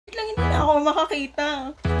na ako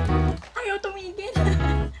makakita. Ayaw tumigil.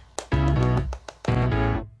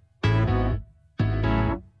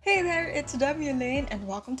 Hey there, it's Demulane and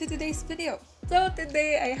welcome to today's video. So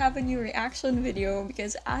today I have a new reaction video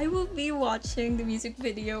because I will be watching the music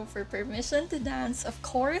video for Permission to Dance, of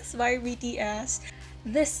course, by BTS.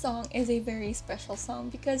 This song is a very special song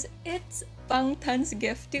because it's Bangtan's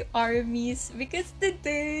gift to ARMYs because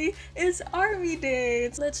today is ARMY Day.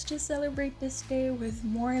 Let's just celebrate this day with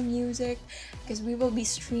more music because we will be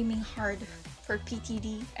streaming hard for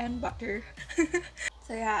PTD and Butter.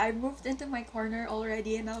 So yeah, I moved into my corner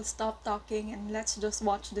already and I'll stop talking and let's just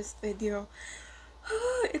watch this video.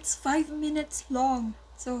 It's 5 minutes long.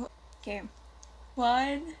 So, okay.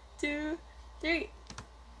 1, 2, 3.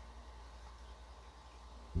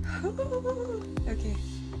 Okay.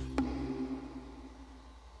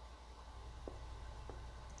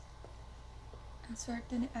 Ang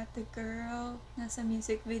swerte ni ate girl. Nasa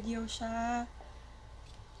music video siya.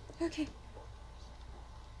 Okay.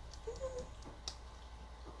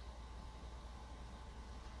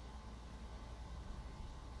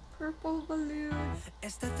 Purple balloon.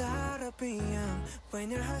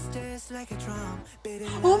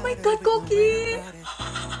 Oh my god, Cookie!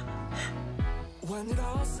 When it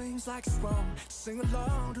all seems like it's wrong, sing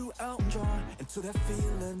along to Elton John and to that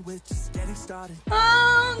feeling we're just getting started.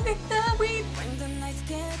 Oh, wait. When the nights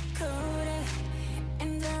get colder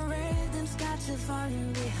and the rhythm's got you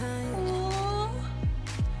falling behind. Oh.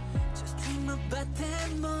 Just dream about that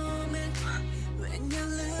moment when you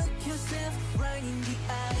look yourself right in the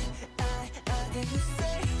eye. Then you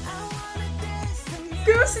say, I wanna dance the music.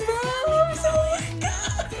 Goosebumps! Oh my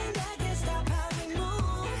god!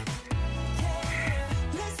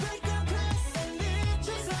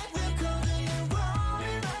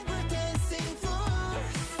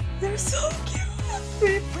 They're so cute!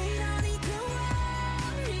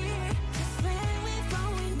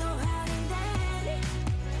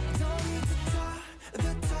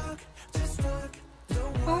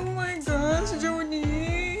 Oh my gosh,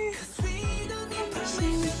 Joni!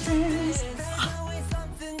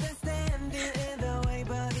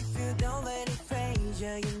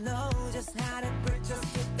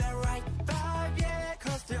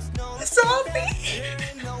 Sophie!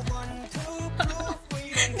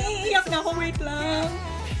 Naiiyak na ako, wait lang.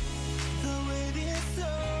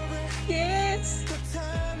 Yes!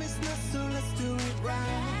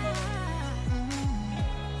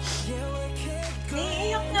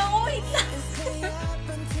 Naiiyak na ako, wait lang.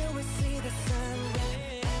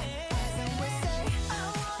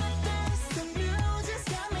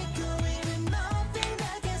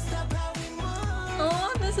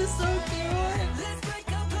 Oh, this is so cute.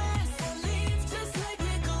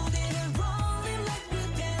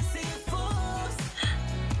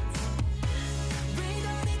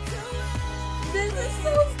 This is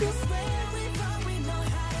so good.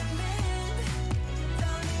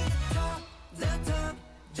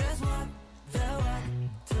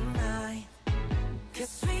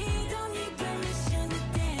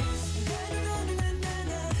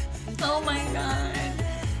 Oh my god.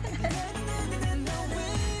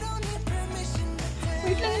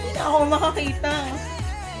 Wait lang, hindi na ako makakita.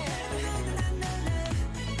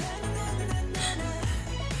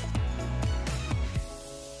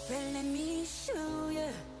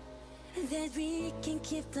 That we can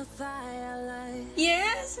keep the fire alive.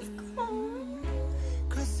 Yes, of course.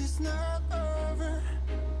 'Cause it's not over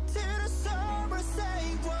till the summer.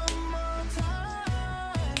 Say one more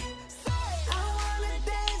time. Say I wanna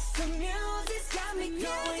dance. The music's got me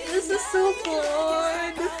going. This is so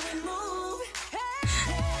good.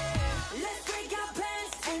 Let's break our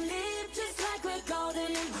plans and live just like we're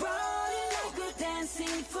golden and growing like we're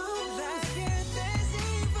dancing fools.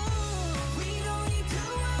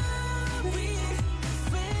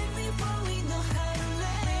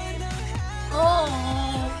 Oh,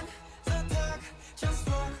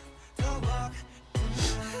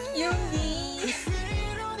 Yoongi.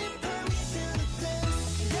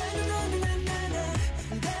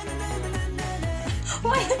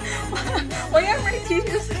 Why are my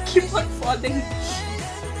tears keep on falling?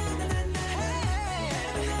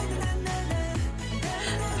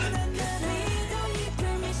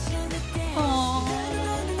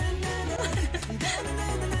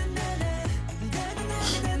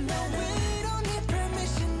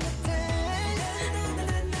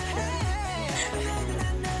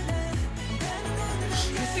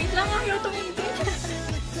 Wait lang, ayaw tumigil.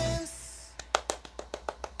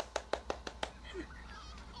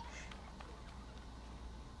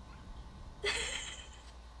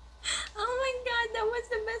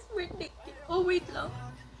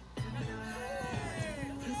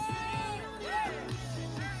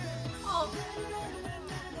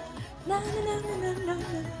 Na, na, na, na, na, na,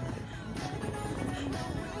 na.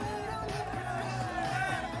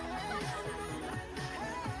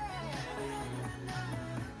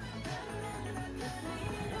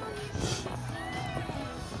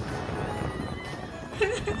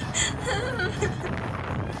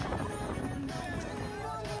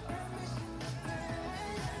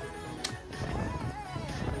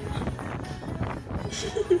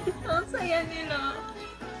 Ang saya nila.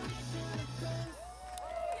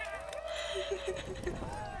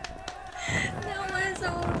 That was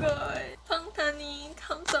so good. 방탄이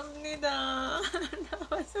감사합니다. That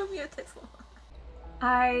was so beautiful.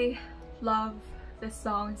 I love this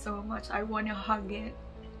song so much. I wanna hug it.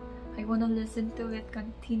 I wanna listen to it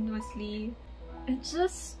continuously. It's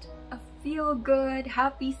just a feel-good,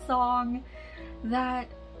 happy song that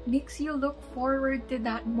makes you look forward to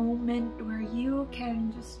that moment where you can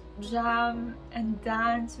just jam and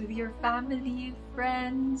dance with your family,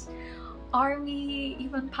 friends, army,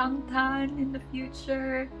 even Bangtan in the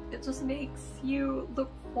future. It just makes you look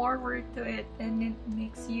forward to it, and it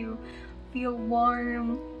makes you feel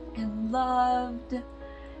warm and loved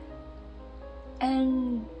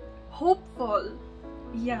and hopeful.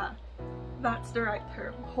 Yeah, that's the right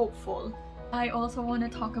term, hopeful. I also want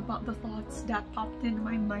to talk about the thoughts that popped in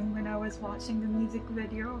my mind when I was watching the music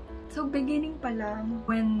video. So beginning pa lang,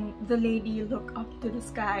 when the lady looked up to the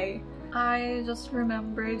sky, I just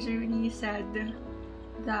remember Junie said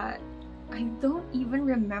that, I don't even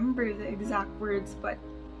remember the exact words, but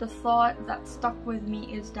the thought that stuck with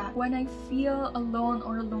me is that when I feel alone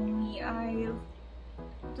or lonely, I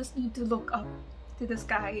just need to look up to the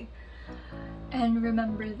sky and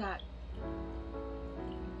remember that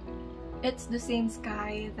it's the same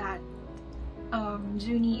sky that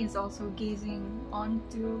Junie is also gazing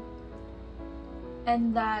onto,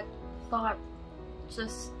 and that thought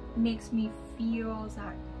just makes me feel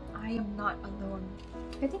that I am not alone.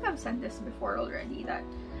 I think I've said this before already, that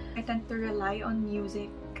I tend to rely on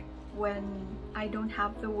music when I don't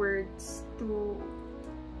have the words to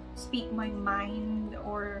speak my mind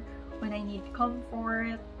or when I need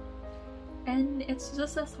comfort, and it's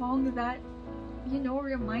just a song that, you know,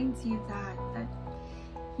 reminds you that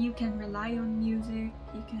you can rely on music,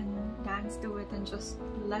 you can dance to it and just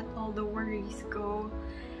let all the worries go.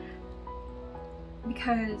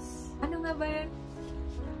 Because ano nga ba yun?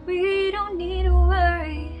 We don't need to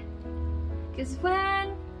worry, cause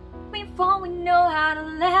when we fall we know how to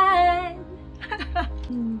land.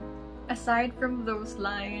 Aside from those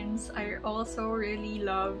lines, I also really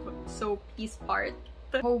love Soapy's part.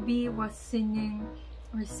 Hobie was singing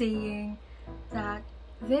or saying that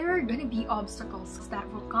there are gonna be obstacles that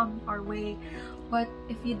will come our way, but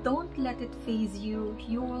if you don't let it phase you,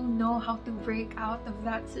 you will know how to break out of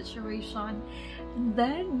that situation. And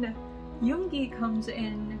then Yoongi comes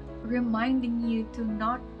in, reminding you to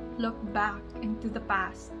not look back into the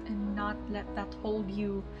past and not let that hold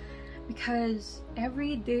you, because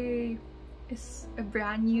every day is a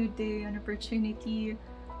brand new day, an opportunity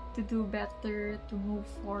to do better, to move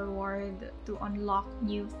forward, to unlock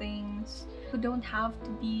new things. You don't have to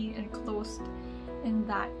be enclosed in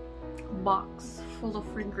that box full of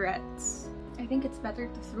regrets. I think it's better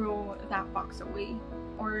to throw that box away,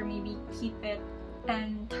 or maybe keep it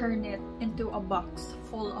and turn it into a box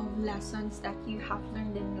full of lessons that you have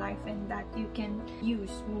learned in life and that you can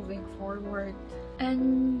use moving forward.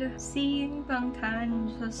 And seeing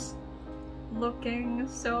Bangtan just looking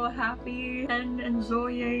so happy and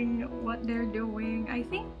enjoying what they're doing. I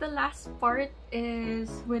think the last part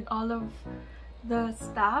is with all of the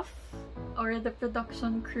staff or the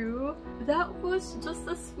production crew. That was just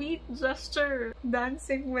a sweet gesture,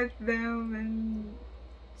 dancing with them and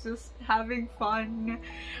just having fun.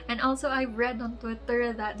 And also I read on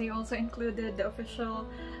Twitter that they also included the official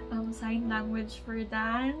sign language for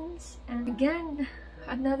dance. And again,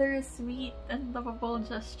 another sweet and lovable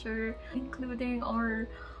gesture, including our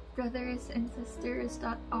brothers and sisters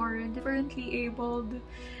that are differently abled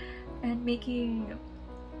and making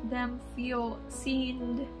them feel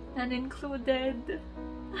seen and included.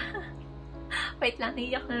 Wait lang,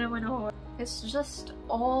 naiyak na naman ako. It's just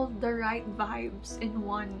all the right vibes in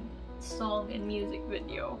one song and music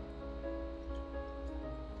video.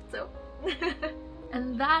 So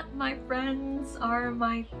and that, my friends, are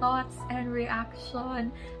my thoughts and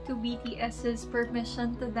reaction to BTS's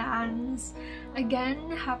Permission to Dance. Again,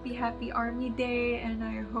 happy Army Day, and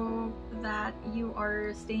I hope that you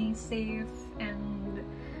are staying safe and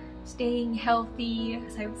staying healthy.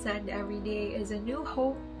 As I've said, every day is a new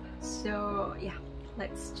hope. So yeah,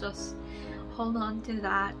 let's just hold on to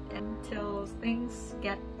that until things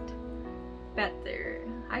get better.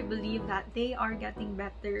 I believe that they are getting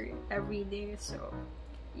better every day. So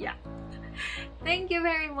yeah. Thank you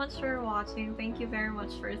very much for watching. Thank you very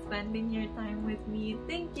much for spending your time with me.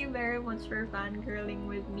 Thank you very much for fangirling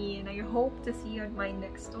with me, and I hope to see you on my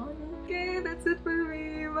next one. Okay, that's it for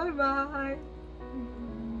me. Bye bye.